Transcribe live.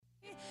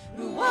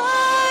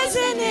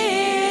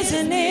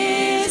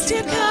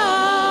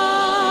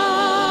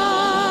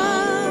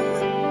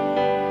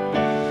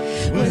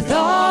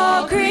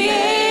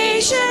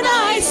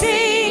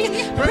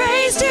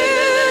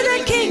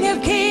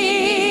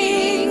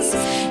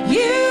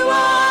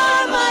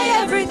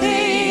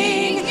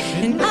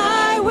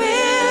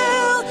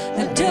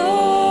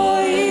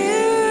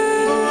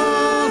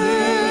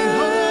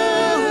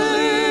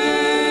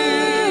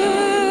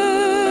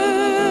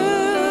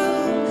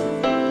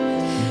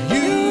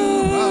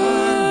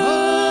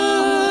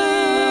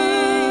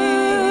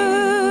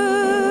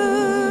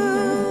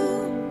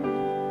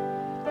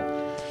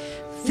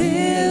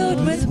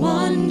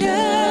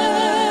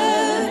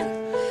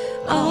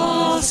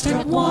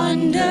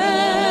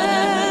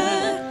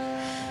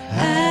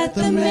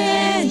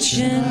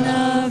mention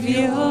of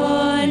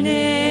your name.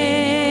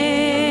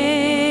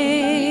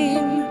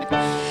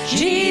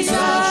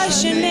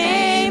 Jesus, your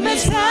name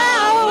is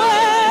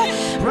power,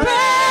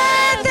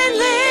 breath and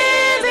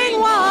living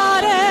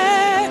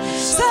water,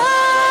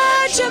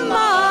 such a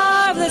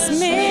marvelous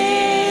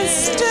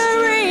mystery.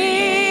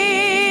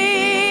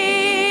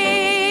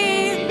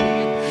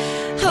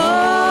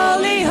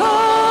 Holy,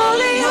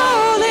 holy,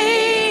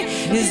 holy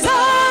is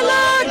our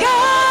Lord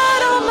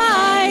God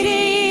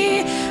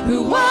Almighty,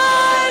 who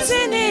was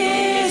and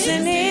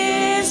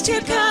is to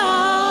come.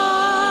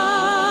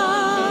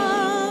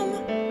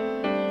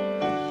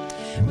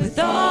 With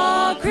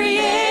all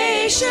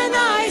creation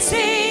I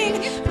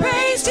sing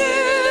praise to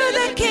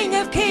the King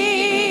of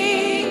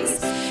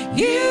Kings.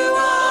 You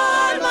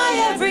are my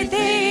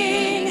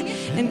everything,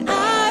 and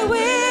I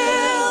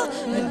will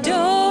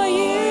adore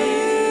you.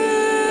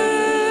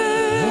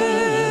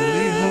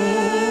 Holy,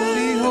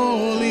 holy,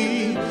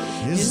 holy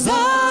Is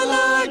our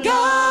Lord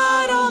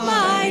God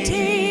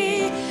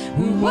Almighty,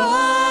 who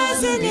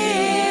was and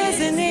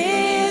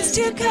is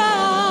to come.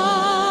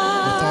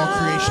 with all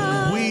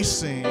creation we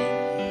sing.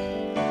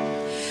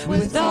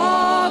 With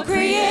all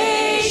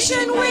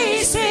creation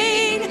we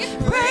sing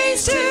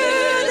praise to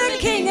the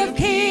King of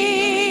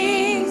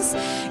Kings.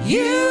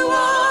 You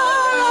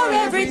are our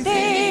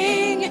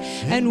everything,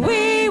 and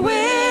we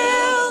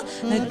will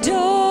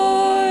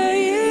adore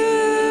you.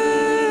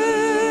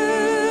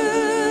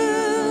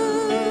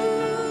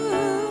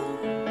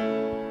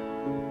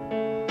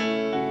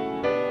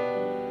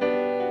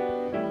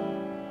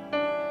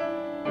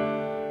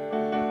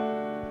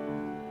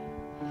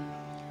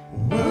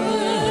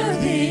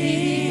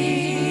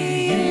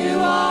 You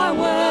are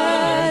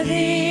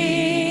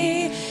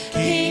worthy,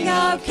 King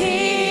of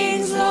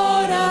kings,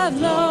 Lord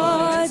of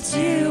lords,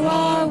 you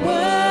are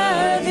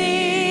worthy,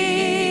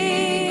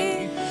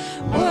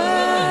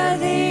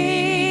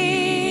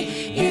 worthy,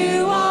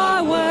 you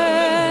are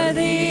worthy,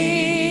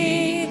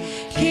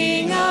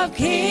 King of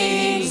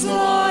kings,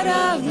 Lord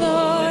of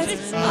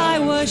lords, I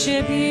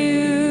worship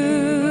you.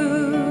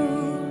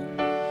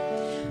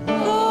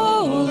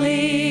 Holy,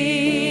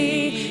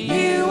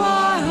 you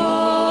are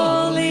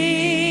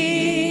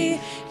holy,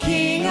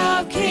 King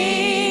of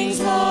kings,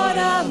 Lord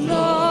of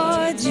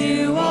lords,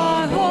 you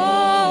are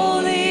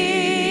holy.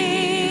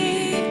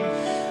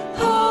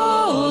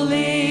 Holy,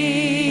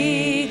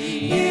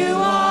 you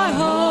are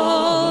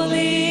holy,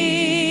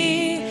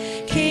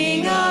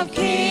 King of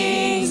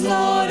kings,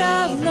 Lord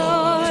of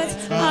lords,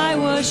 I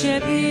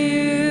worship you.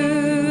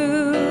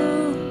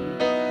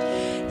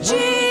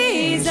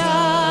 Jesus,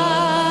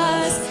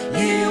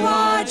 you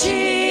are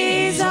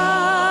Jesus,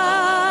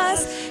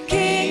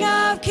 King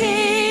of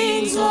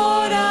kings,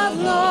 Lord of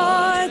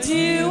lords,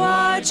 you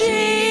are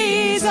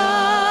Jesus.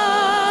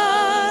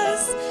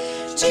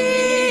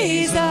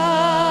 Jesus,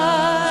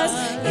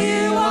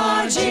 you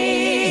are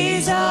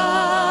Jesus,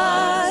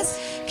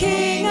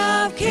 King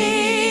of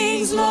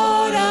kings,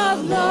 Lord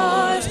of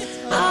lords,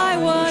 I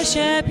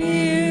worship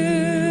you.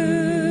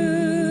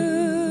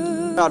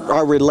 About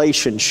our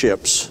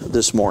relationships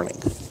this morning.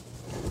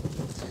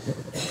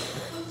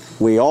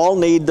 We all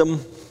need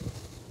them.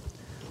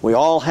 We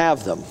all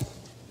have them.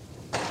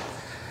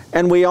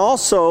 And we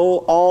also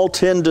all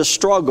tend to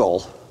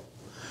struggle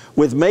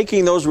with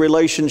making those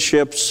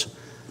relationships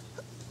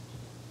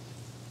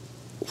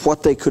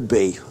what they could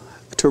be,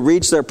 to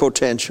reach their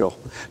potential,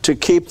 to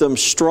keep them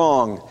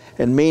strong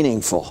and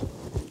meaningful.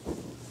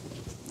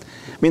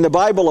 I mean, the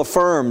Bible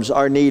affirms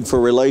our need for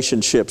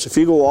relationships. If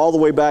you go all the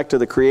way back to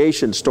the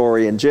creation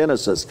story in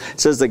Genesis, it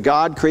says that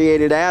God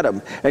created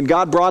Adam, and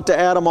God brought to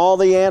Adam all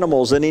the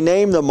animals, and he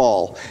named them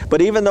all.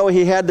 But even though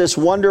he had this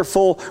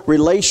wonderful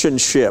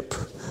relationship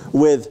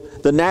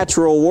with the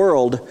natural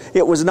world,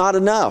 it was not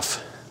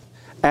enough.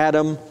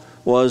 Adam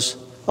was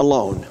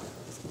alone.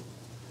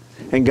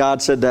 And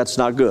God said, that's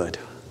not good.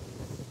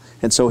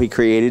 And so he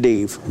created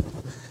Eve,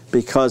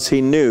 because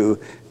he knew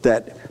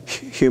that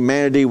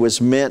humanity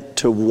was meant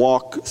to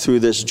walk through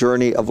this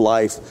journey of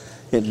life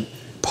in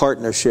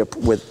partnership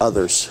with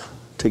others,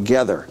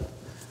 together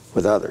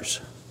with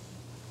others.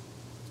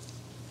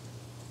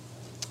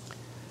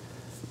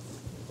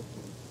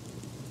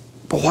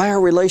 But why are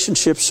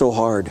relationships so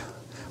hard?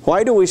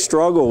 Why do we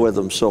struggle with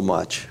them so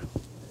much?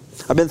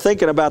 I've been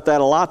thinking about that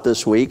a lot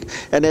this week,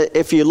 and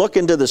if you look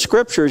into the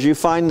scriptures, you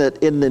find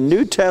that in the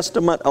New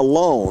Testament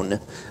alone,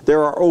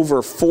 there are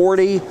over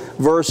 40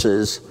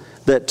 verses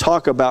that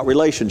talk about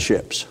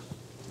relationships.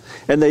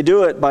 And they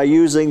do it by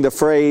using the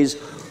phrase,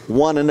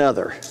 one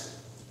another.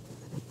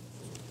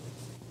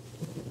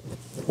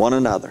 One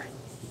another.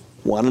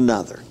 One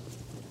another.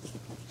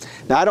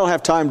 Now, I don't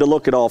have time to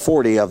look at all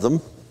 40 of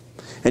them,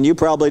 and you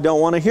probably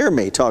don't want to hear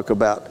me talk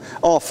about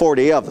all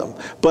 40 of them.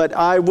 But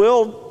I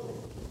will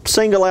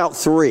single out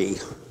 3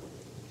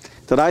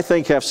 that I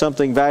think have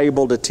something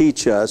valuable to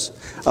teach us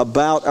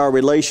about our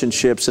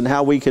relationships and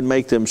how we can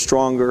make them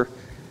stronger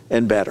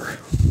and better.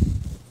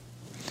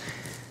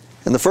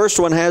 And the first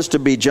one has to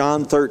be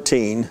John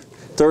 13,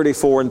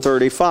 34 and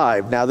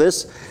 35. Now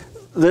this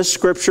this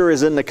scripture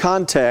is in the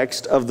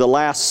context of the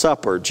Last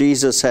Supper.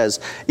 Jesus has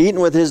eaten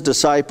with his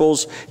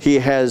disciples. He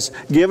has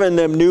given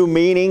them new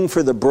meaning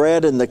for the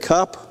bread and the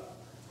cup,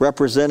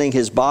 representing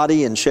his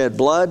body and shed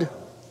blood.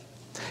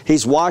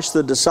 He's washed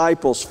the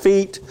disciples'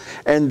 feet,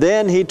 and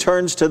then he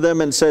turns to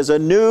them and says, "A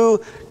new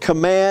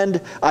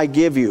command I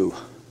give you.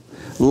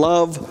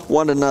 Love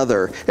one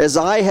another. As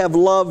I have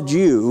loved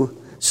you,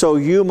 so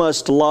you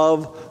must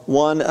love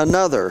one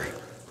another.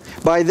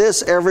 By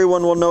this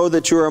everyone will know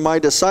that you are my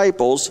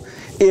disciples,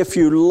 if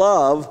you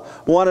love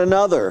one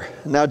another."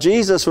 Now,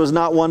 Jesus was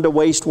not one to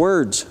waste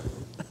words.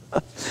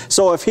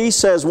 So if he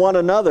says one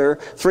another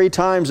 3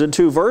 times in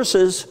 2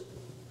 verses,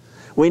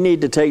 we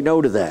need to take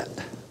note of that.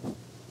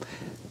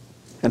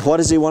 And what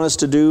does he want us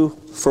to do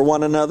for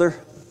one another?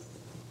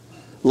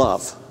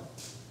 Love.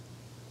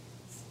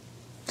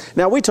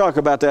 Now, we talk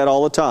about that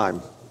all the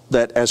time,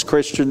 that as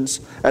Christians,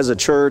 as a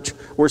church,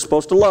 we're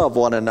supposed to love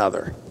one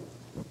another.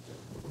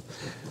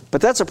 But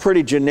that's a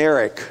pretty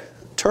generic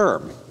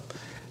term.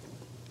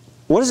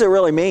 What does it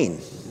really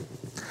mean?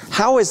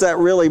 How is that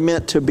really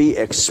meant to be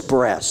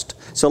expressed?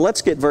 So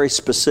let's get very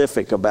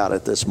specific about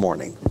it this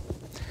morning.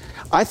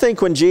 I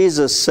think when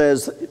Jesus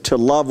says to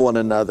love one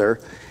another,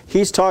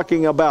 he's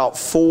talking about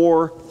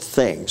 4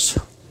 things.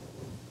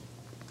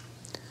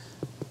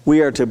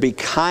 We are to be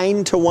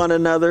kind to one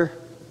another.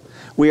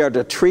 We are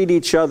to treat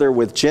each other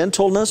with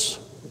gentleness.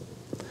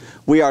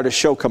 We are to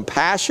show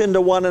compassion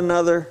to one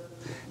another.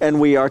 And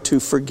we are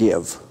to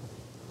forgive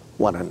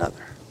one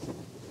another.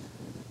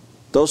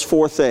 Those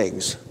 4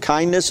 things,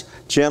 kindness,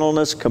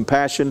 gentleness,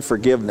 compassion,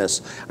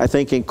 forgiveness, I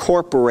think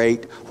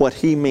incorporate what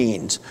he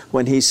means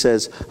when he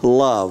says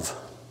love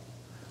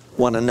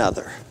one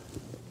another.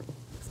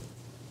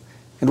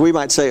 And we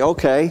might say,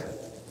 okay,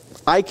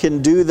 I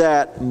can do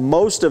that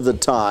most of the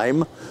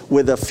time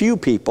with a few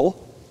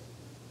people.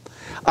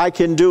 I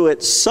can do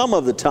it some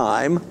of the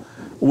time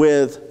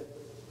with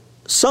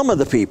some of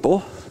the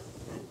people.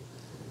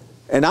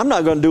 And I'm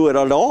not going to do it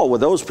at all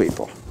with those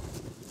people.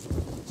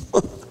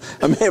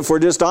 I mean, if we're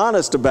just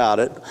honest about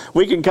it,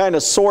 we can kind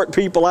of sort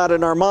people out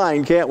in our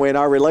mind, can't we, in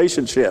our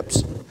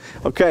relationships?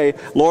 Okay,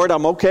 Lord,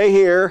 I'm okay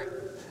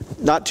here.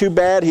 Not too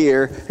bad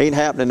here. Ain't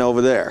happening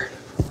over there.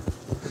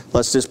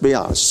 Let's just be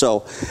honest.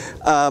 So,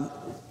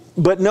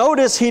 but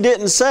notice he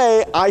didn't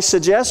say, I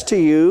suggest to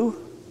you,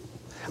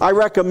 I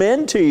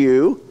recommend to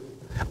you,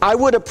 I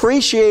would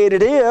appreciate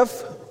it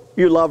if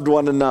you loved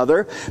one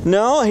another.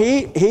 No,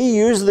 he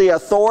used the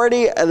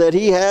authority that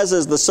he has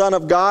as the Son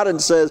of God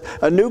and says,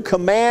 a new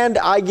command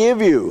I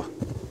give you.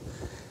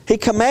 He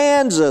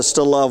commands us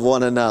to love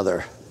one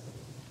another.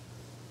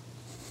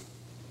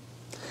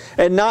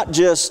 And not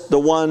just the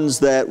ones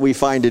that we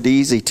find it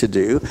easy to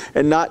do,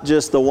 and not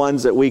just the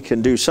ones that we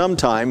can do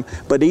sometime,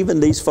 but even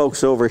these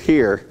folks over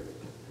here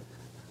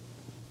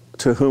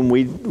to whom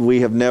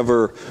we have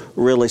never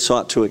really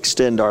sought to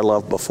extend our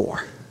love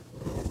before.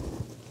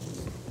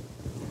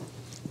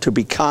 To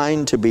be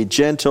kind, to be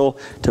gentle,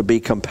 to be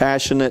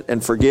compassionate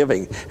and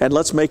forgiving. And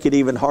let's make it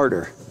even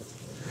harder.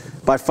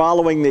 By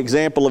following the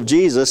example of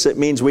Jesus, it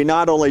means we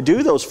not only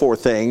do those 4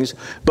 things,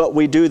 but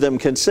we do them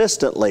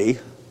consistently,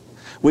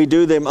 we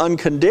do them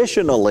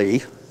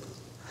unconditionally,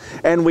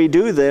 and we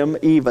do them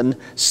even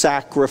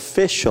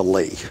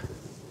sacrificially.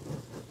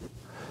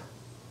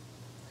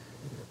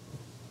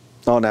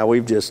 Oh, now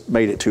we've just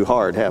made it too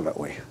hard, haven't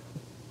we?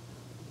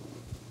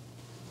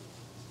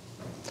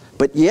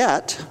 But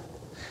yet,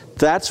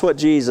 that's what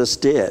Jesus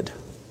did.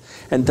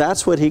 And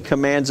that's what he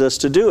commands us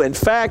to do. In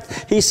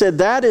fact, he said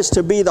that is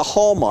to be the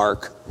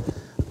hallmark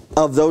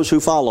of those who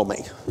follow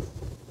me.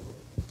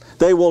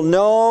 They will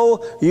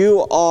know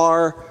you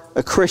are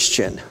a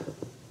Christian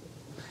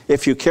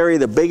if you carry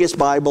the biggest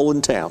Bible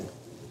in town.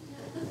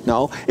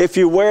 No, if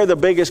you wear the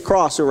biggest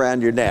cross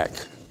around your neck.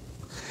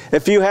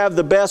 If you have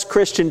the best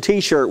Christian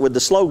t-shirt with the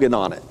slogan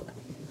on it.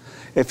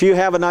 If you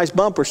have a nice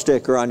bumper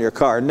sticker on your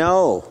car.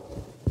 No.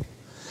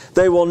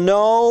 They will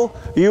know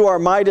you are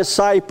my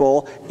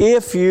disciple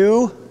if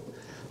you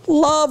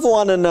love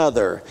one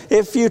another,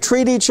 if you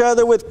treat each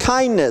other with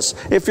kindness,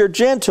 if you're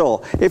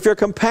gentle, if you're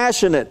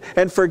compassionate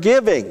and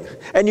forgiving,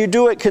 and you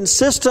do it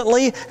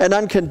consistently and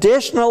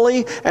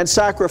unconditionally and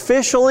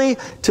sacrificially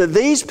to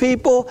these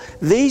people,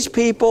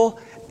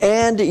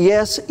 and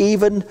yes,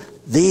 even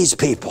these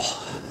people.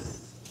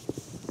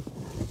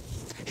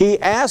 He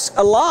asks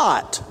a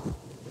lot,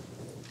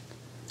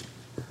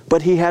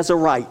 but he has a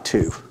right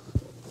to.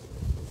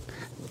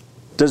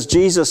 Does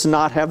Jesus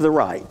not have the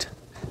right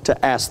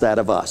to ask that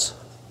of us?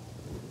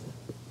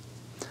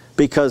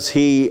 Because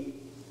he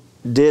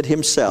did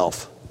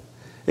himself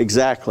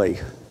exactly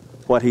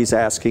what he's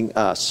asking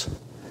us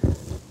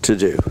to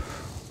do.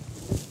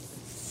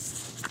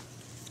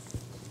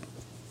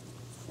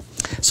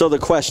 So the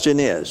question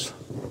is,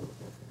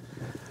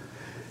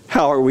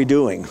 how are we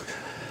doing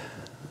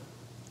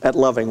at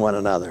loving one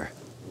another?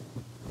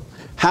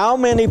 How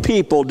many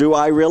people do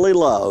I really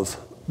love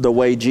the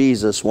way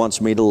Jesus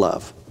wants me to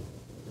love?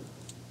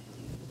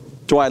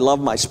 Do I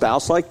love my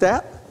spouse like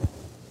that?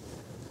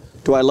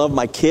 Do I love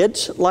my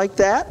kids like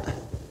that?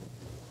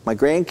 My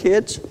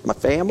grandkids? My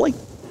family?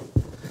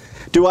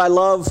 Do I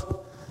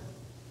love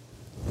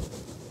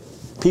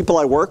people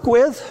I work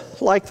with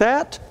like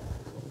that?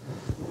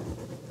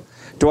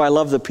 Do I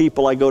love the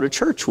people I go to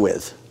church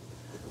with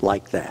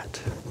like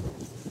that?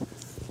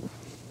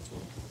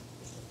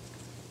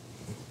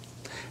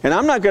 And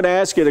I'm not going to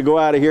ask you to go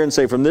out of here and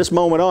say, from this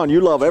moment on,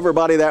 you love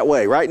everybody that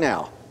way, right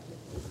now.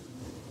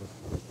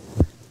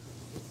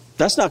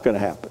 That's not going to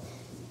happen.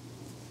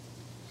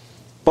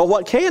 But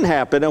what can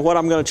happen, and what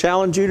I'm going to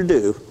challenge you to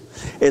do,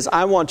 is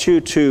I want you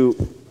to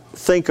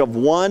think of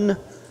one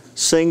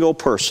single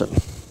person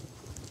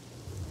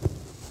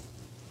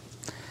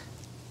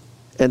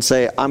and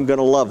say, I'm going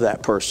to love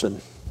that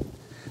person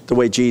the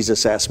way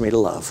Jesus asked me to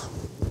love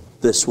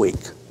this week.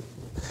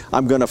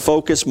 I'm going to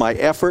focus my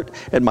effort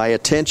and my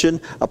attention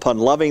upon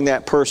loving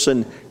that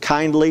person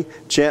kindly,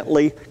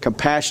 gently,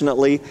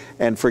 compassionately,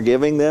 and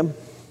forgiving them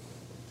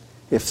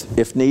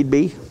if need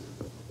be.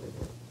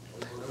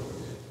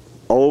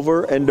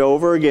 Over and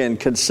over again,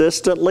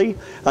 consistently,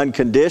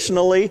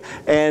 unconditionally,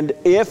 and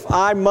if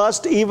I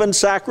must, even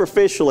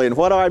sacrificially. And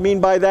what do I mean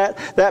by that?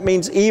 That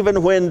means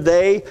even when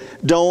they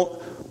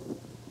don't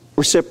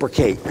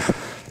reciprocate.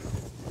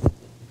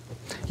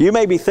 You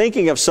may be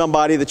thinking of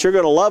somebody that you're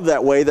going to love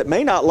that way that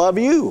may not love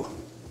you.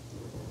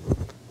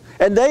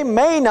 And they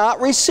may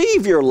not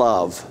receive your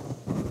love.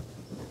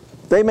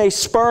 They may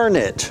spurn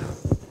it.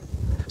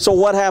 So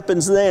what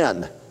happens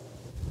then?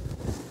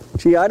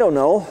 Gee, I don't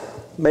know.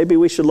 Maybe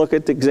we should look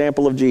at the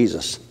example of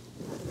Jesus.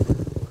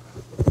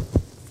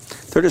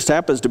 There just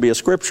happens to be a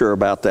scripture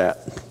about that.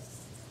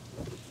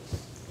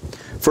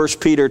 1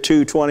 Peter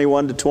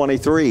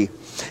 2:21-23.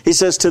 He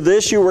says, to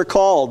this you were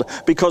called,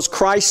 because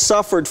Christ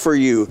suffered for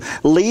you,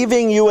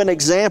 leaving you an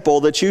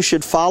example that you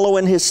should follow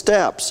in his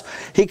steps.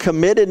 He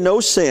committed no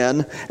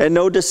sin, and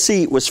no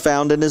deceit was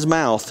found in his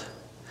mouth.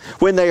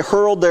 When they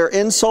hurled their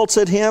insults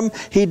at him,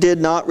 he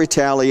did not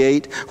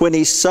retaliate. When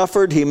he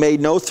suffered, he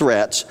made no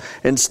threats.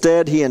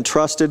 Instead, he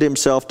entrusted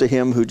himself to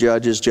him who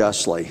judges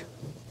justly.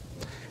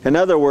 In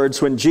other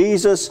words, when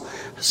Jesus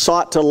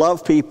sought to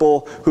love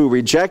people who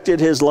rejected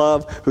his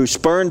love, who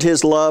spurned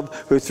his love,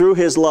 who threw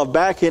his love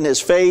back in his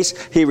face,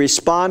 he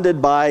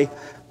responded by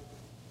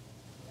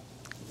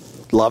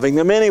loving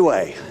them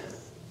anyway.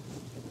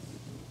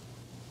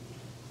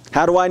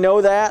 How do I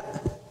know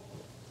that?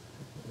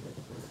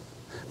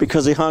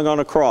 Because he hung on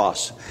a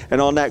cross.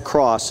 And on that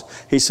cross,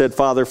 he said,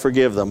 Father,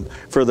 forgive them,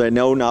 for they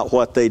know not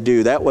what they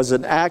do. That was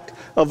an act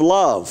of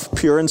love,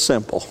 pure and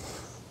simple.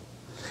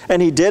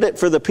 And he did it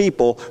for the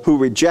people who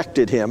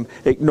rejected him,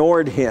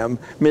 ignored him,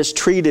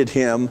 mistreated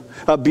him,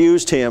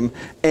 abused him,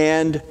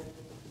 and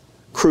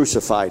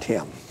crucified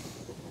him.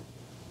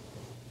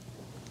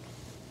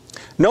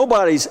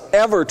 Nobody's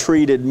ever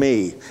treated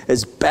me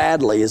as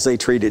badly as they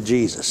treated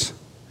Jesus.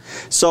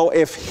 So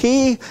if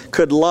he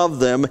could love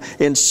them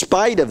in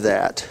spite of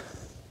that,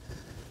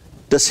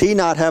 does he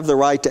not have the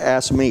right to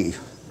ask me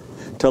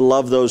to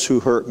love those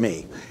who hurt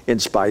me in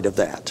spite of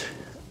that?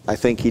 I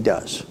think he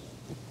does.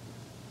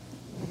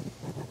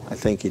 I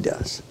think he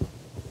does.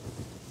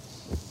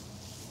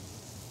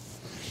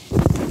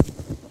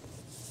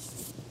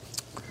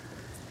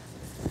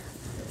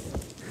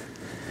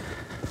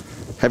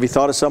 Have you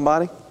thought of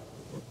somebody?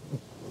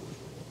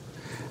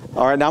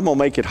 All right, now I'm going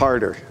to make it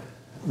harder.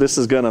 This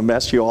is going to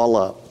mess you all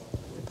up.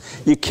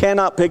 You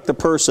cannot pick the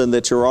person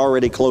that you're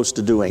already close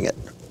to doing it.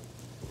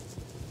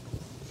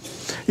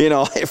 You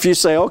know, if you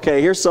say,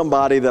 okay, here's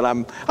somebody that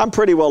I'm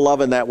pretty well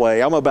loving that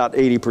way. I'm about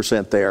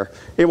 80% there.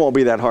 It won't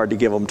be that hard to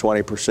give them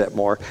 20%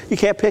 more. You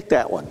can't pick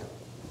that one.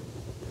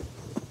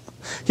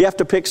 You have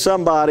to pick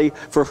somebody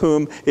for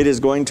whom it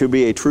is going to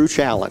be a true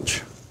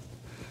challenge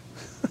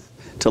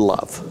to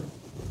love.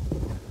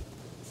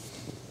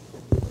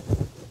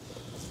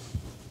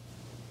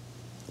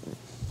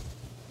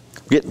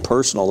 Getting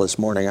personal this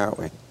morning, aren't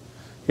we?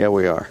 Yeah,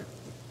 we are.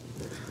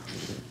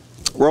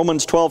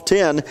 Romans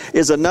 12:10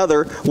 is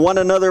another one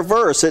another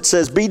verse. It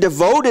says, be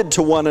devoted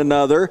to one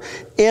another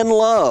in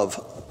love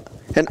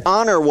and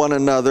honor one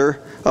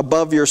another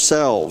above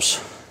yourselves.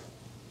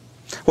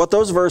 What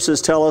those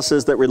verses tell us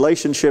is that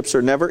relationships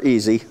are never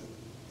easy.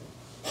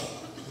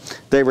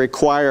 They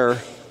require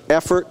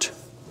effort,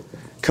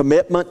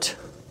 commitment,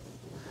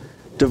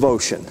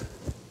 devotion.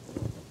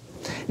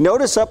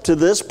 Notice up to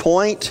this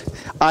point,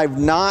 I've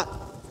not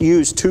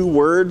used two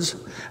words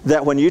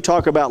that when you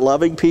talk about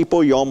loving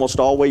people, you almost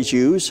always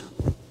use.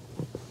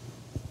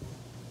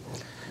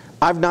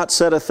 I've not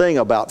said a thing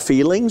about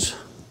feelings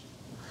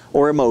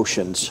or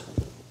emotions.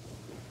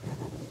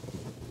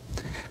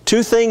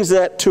 Two things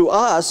that to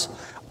us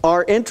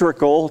are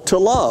integral to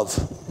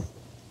love.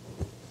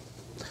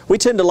 We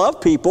tend to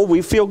love people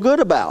we feel good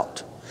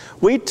about.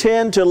 We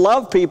tend to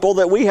love people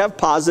that we have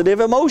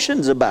positive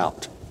emotions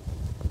about.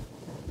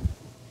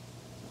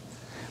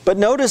 But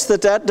notice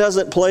that that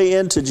doesn't play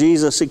into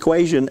Jesus'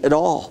 equation at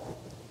all.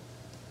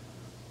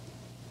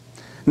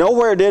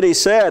 Nowhere did he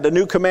say, a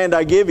new command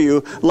I give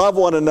you, love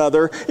one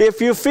another if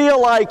you feel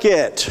like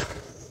it.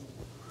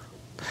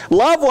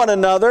 Love one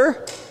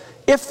another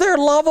if they're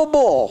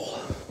lovable.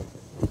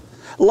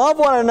 love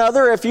one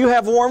another if you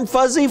have warm,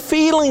 fuzzy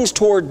feelings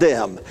toward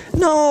them.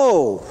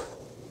 No.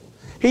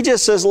 He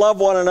just says love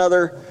one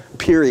another,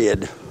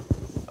 period.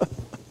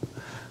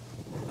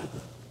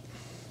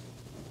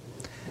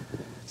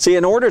 See,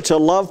 in order to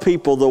love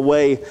people the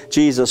way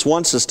Jesus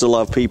wants us to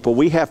love people,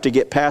 we have to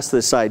get past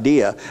this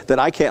idea that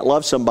I can't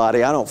love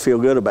somebody I don't feel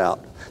good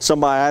about,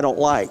 somebody I don't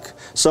like,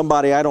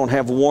 somebody I don't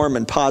have warm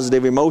and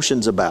positive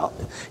emotions about.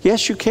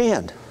 Yes, you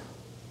can.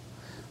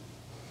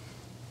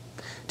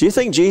 Do you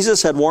think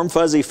Jesus had warm,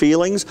 fuzzy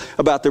feelings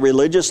about the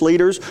religious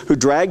leaders who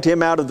dragged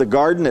him out of the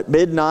garden at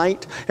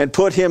midnight and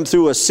put him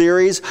through a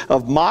series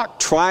of mock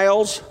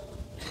trials?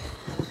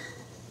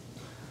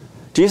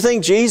 Do you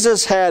think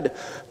Jesus had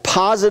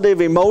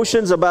positive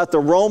emotions about the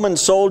Roman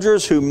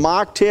soldiers who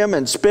mocked him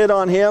and spit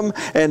on him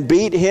and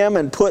beat him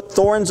and put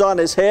thorns on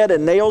his head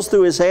and nails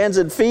through his hands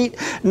and feet?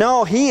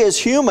 No, he is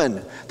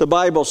human, the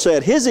Bible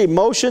said. His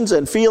emotions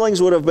and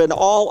feelings would have been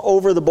all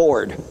over the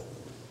board.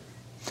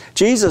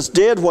 Jesus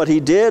did what he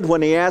did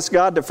when he asked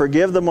God to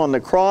forgive them on the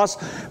cross,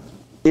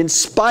 in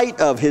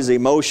spite of his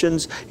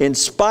emotions, in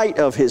spite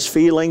of his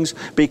feelings,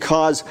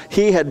 because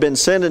he had been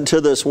sent into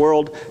this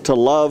world to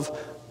love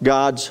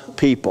God's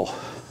people,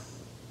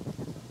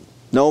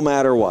 no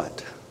matter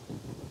what.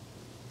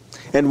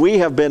 And we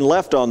have been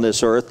left on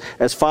this earth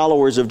as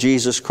followers of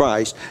Jesus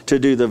Christ to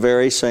do the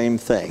very same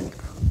thing.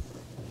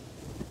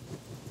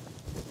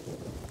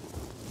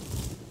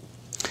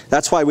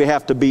 That's why we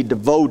have to be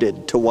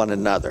devoted to one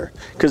another,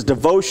 because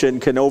devotion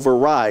can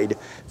override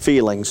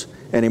feelings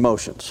and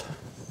emotions.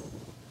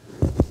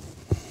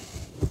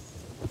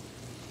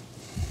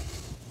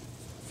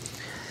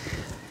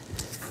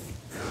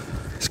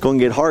 It's going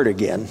to get hard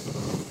again.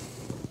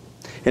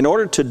 In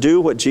order to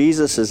do what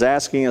Jesus is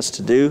asking us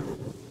to do,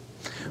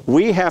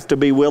 we have to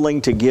be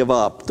willing to give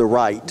up the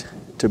right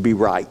to be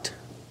right.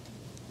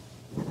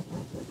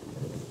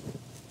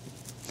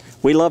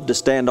 We love to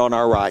stand on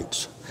our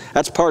rights.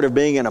 That's part of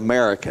being an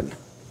American.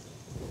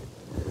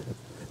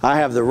 I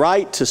have the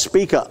right to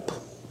speak up.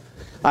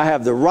 I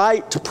have the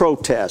right to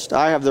protest.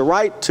 I have the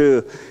right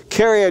to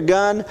carry a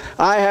gun.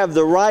 I have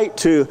the right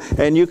to,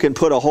 and you can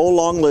put a whole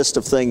long list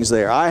of things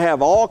there. I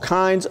have all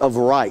kinds of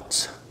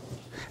rights.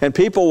 And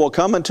people will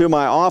come into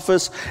my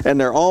office and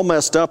they're all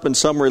messed up in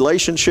some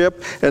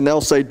relationship, and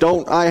they'll say,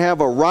 don't I have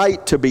a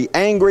right to be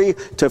angry,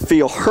 to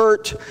feel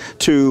hurt,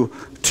 to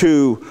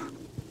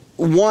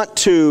want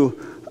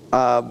to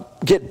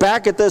get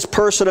back at this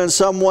person in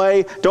some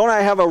way? Don't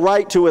I have a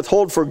right to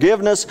withhold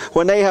forgiveness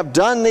when they have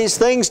done these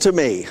things to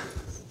me?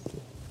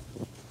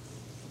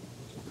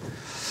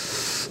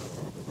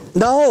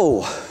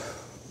 No.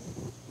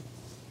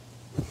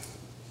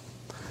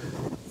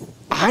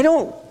 I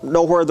don't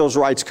know where those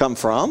rights come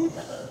from.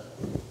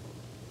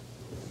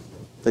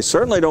 They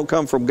certainly don't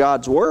come from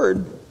God's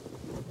Word.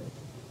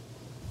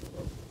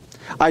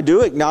 I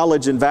do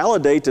acknowledge and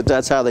validate that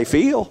that's how they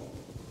feel.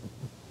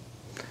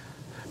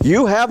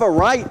 You have a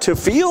right to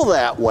feel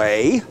that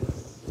way,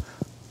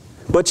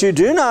 but you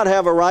do not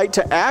have a right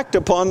to act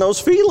upon those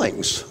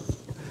feelings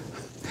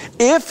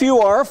if you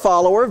are a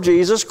follower of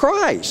Jesus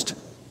Christ.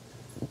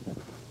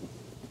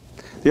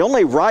 The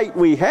only right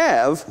we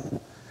have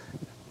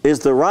is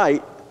the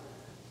right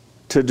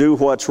to do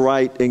what's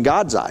right in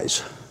God's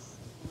eyes,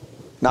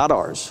 not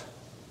ours.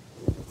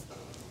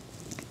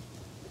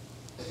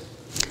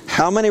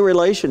 How many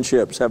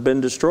relationships have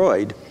been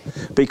destroyed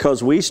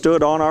because we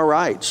stood on our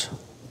rights?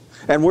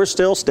 And we're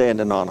still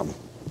standing on them.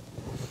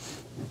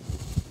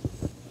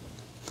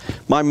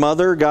 My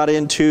mother got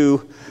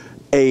into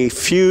a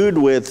feud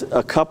with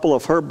a couple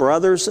of her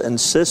brothers and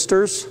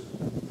sisters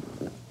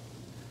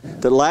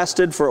that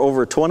lasted for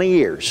over 20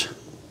 years.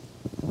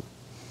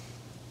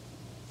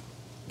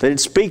 They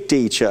didn't speak to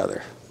each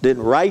other,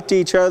 didn't write to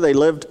each other. They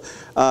lived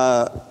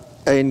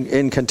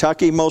in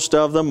Kentucky, most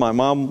of them. My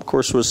mom, of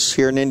course, was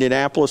here in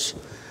Indianapolis.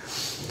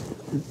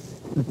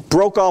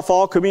 Broke off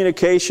all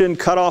communication,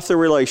 cut off the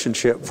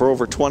relationship for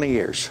over 20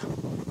 years.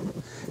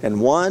 And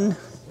one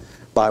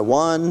by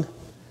one,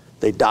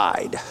 they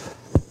died.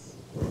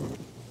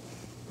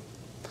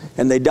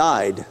 And they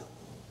died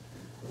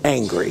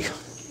angry.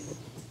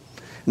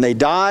 And they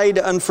died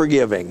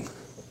unforgiving.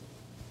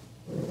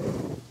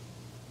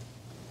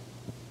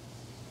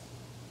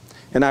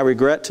 And I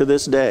regret to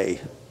this day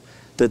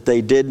that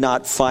they did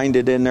not find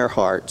it in their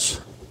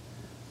hearts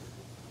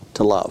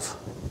to love,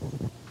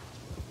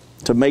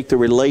 to make the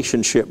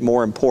relationship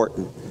more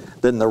important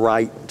than the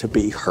right to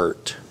be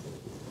hurt.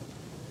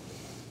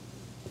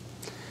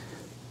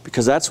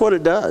 Because that's what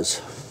it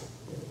does.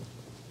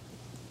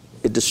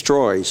 It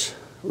destroys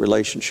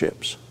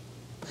relationships.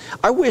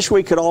 I wish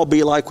we could all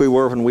be like we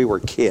were when we were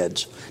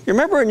kids. You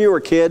remember when you were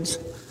kids?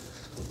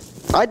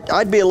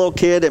 I'd be a little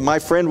kid and my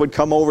friend would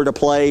come over to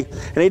play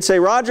and he'd say,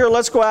 Roger,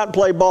 let's go out and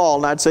play ball.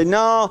 And I'd say,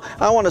 no,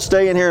 I want to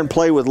stay in here and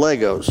play with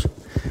Legos.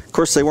 Of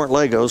course, they weren't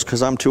Legos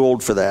because I'm too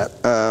old for that.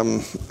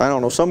 I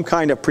don't know, some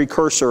kind of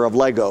precursor of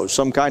Legos,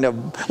 some kind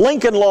of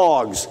Lincoln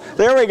Logs.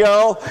 There we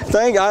go.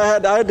 I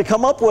had to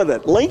come up with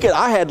it. Lincoln.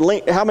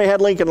 How many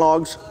had Lincoln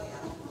Logs?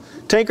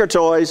 Tinker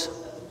Toys.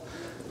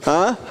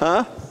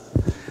 Huh?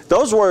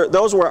 Those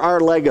were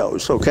our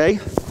Legos, okay?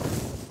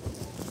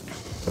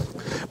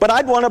 But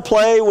I'd want to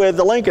play with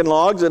the Lincoln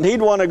Logs, and he'd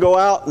want to go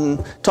out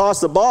and toss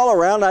the ball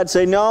around. I'd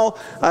say, no,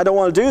 I don't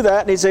want to do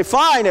that. And he'd say,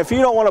 fine, if you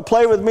don't want to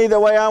play with me the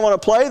way I want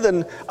to play,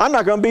 then I'm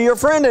not going to be your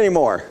friend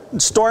anymore.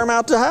 And storm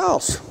out the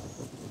house.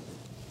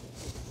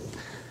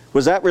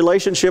 Was that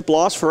relationship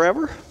lost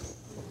forever?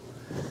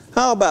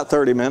 How about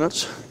 30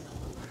 minutes?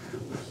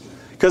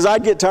 Because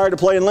I'd get tired of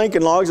playing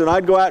Lincoln Logs, and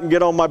I'd go out and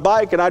get on my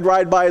bike, and I'd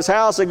ride by his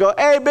house and go,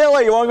 hey,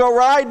 Billy, you want to go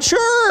ride?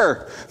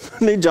 Sure.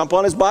 And he'd jump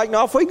on his bike, and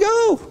off we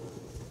go.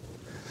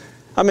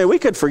 I mean, we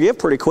could forgive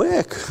pretty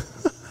quick.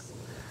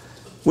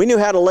 We knew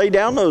how to lay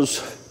down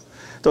those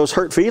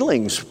hurt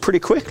feelings pretty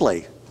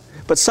quickly.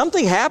 But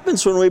something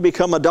happens when we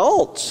become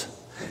adults,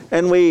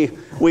 and we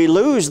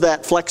lose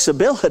that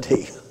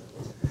flexibility,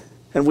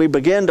 and we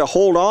begin to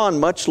hold on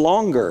much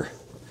longer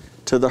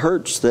to the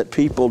hurts that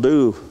people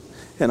do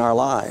in our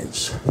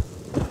lives.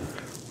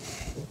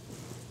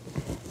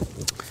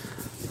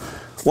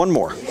 One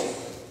more.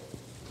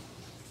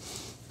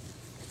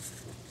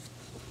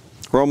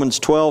 Romans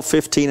 12,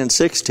 15, and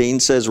 16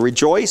 says,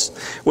 rejoice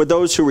with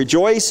those who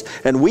rejoice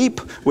and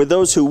weep with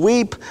those who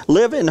weep.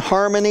 Live in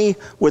harmony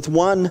with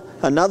one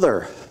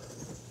another.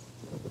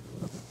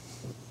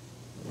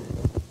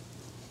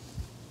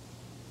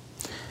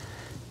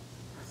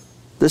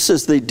 This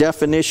is the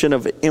definition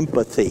of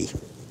empathy.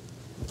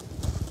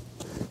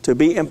 To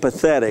be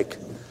empathetic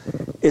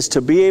is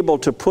to be able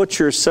to put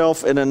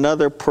yourself in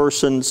another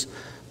person's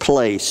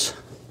place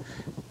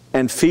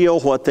and feel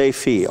what they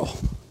feel,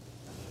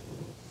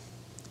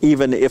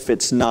 even if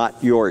it's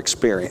not your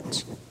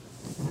experience.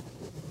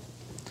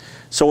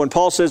 So when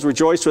Paul says,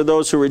 rejoice with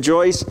those who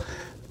rejoice,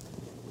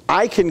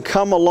 I can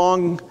come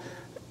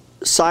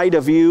alongside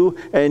of you,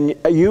 and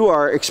you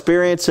are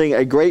experiencing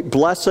a great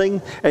blessing,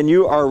 and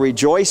you are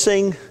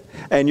rejoicing,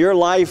 and your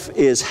life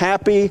is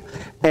happy,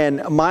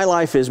 and my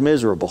life is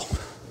miserable.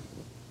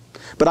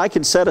 But I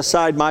can set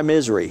aside my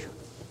misery,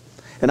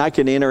 and I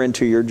can enter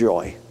into your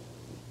joy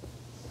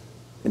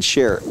and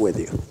share it with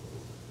you.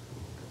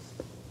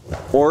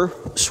 Or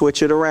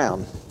switch it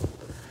around.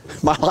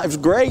 My life's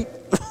great.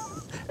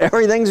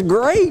 Everything's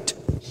great.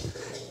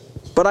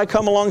 But I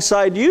come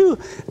alongside you,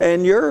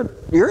 and you're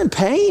in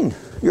pain.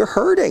 You're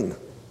hurting.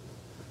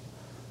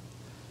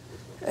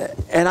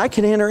 And I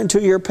can enter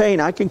into your pain.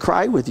 I can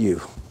cry with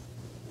you.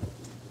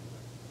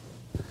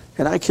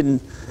 And I can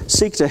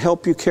seek to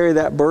help you carry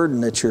that burden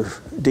that you're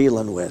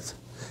dealing with.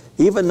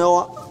 Even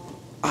though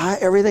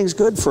everything's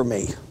good for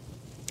me.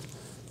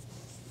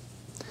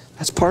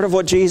 That's part of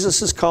what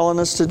Jesus is calling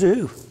us to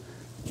do.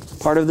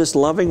 Part of this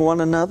loving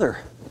one another.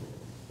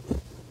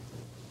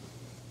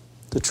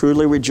 To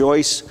truly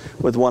rejoice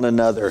with one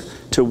another.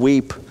 To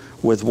weep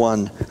with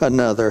one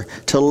another.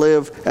 To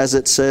live, as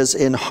it says,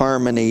 in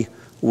harmony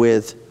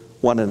with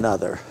one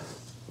another.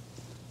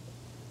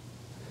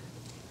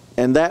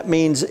 And that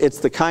means it's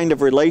the kind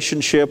of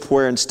relationship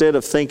where instead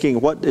of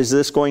thinking, what is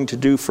this going to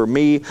do for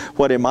me?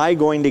 What am I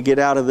going to get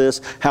out of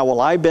this? How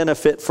will I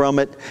benefit from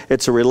it?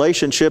 It's a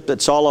relationship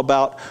that's all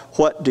about,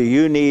 what do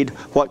you need?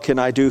 What can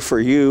I do for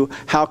you?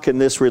 How can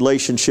this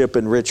relationship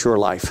enrich your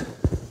life?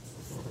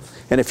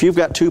 And if you've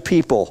got two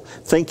people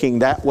thinking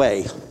that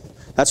way,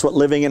 that's what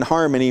living in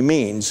harmony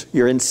means.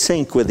 You're in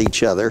sync with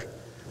each other.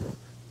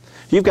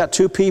 You've got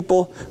two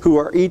people who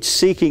are each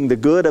seeking the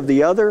good of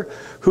the other,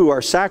 who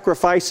are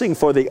sacrificing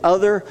for the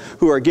other,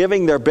 who are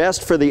giving their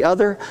best for the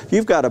other.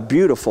 You've got a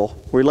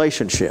beautiful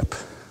relationship.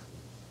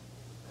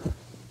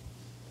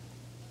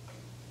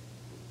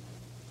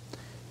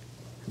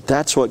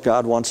 That's what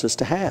God wants us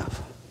to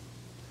have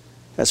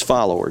as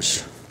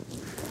followers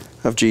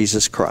of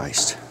Jesus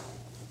Christ.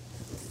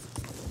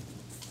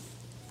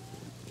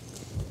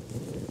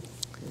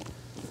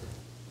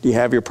 Do you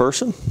have your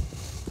person?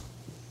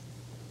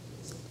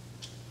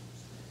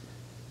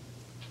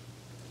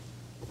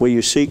 Will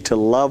you seek to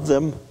love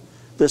them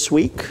this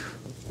week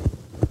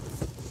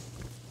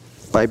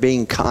by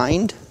being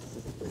kind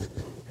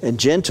and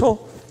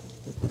gentle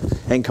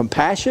and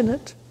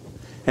compassionate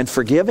and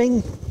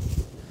forgiving,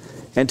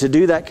 and to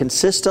do that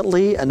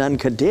consistently and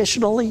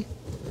unconditionally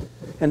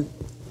and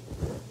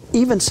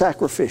even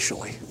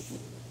sacrificially?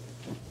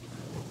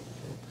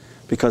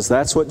 Because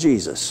that's what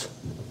Jesus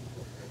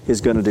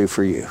is going to do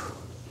for you.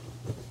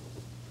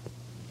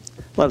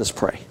 Let us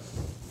pray.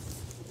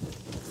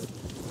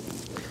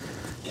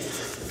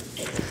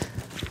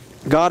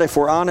 God, if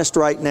we're honest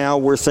right now,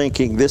 we're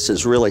thinking this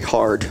is really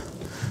hard.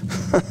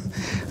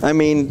 I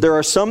mean, there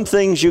are some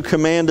things you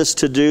command us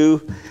to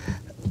do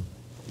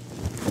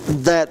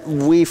that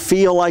we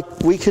feel like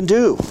we can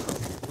do.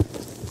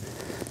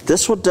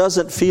 This one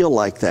doesn't feel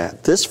like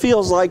that. This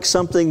feels like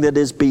something that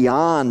is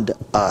beyond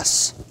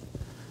us.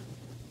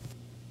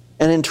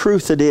 And in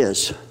truth, it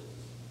is.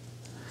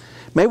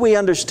 May we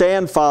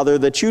understand, Father,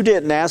 that you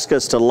didn't ask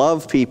us to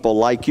love people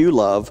like you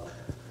love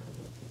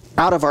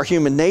out of our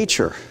human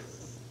nature.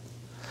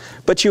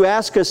 But you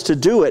ask us to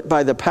do it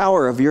by the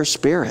power of your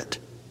Spirit.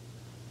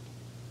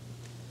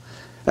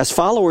 As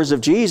followers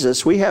of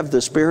Jesus, we have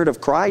the Spirit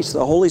of Christ,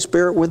 the Holy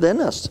Spirit within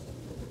us.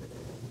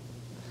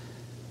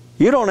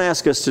 You don't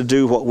ask us to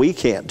do what we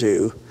can't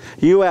do.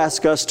 You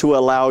ask us to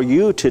allow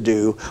you to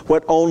do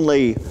what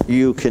only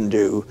you can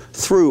do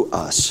through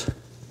us.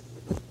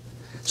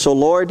 So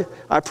Lord,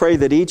 I pray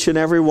that each and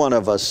every one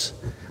of us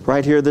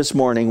right here this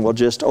morning will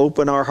just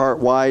open our heart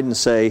wide and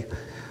say,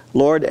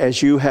 Lord,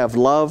 as you have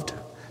loved,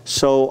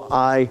 so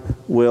I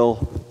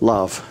will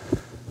love.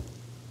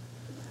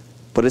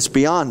 But it's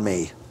beyond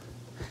me,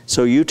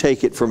 so you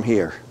take it from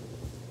here.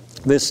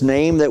 This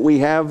name that we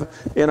have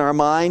in our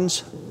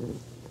minds,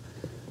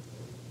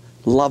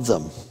 love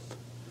them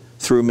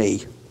through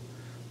me.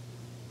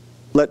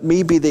 Let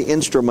me be the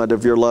instrument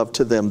of your love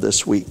to them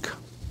this week.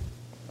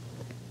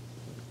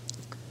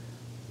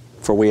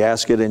 For we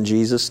ask it in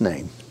Jesus'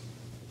 name.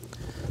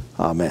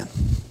 Amen.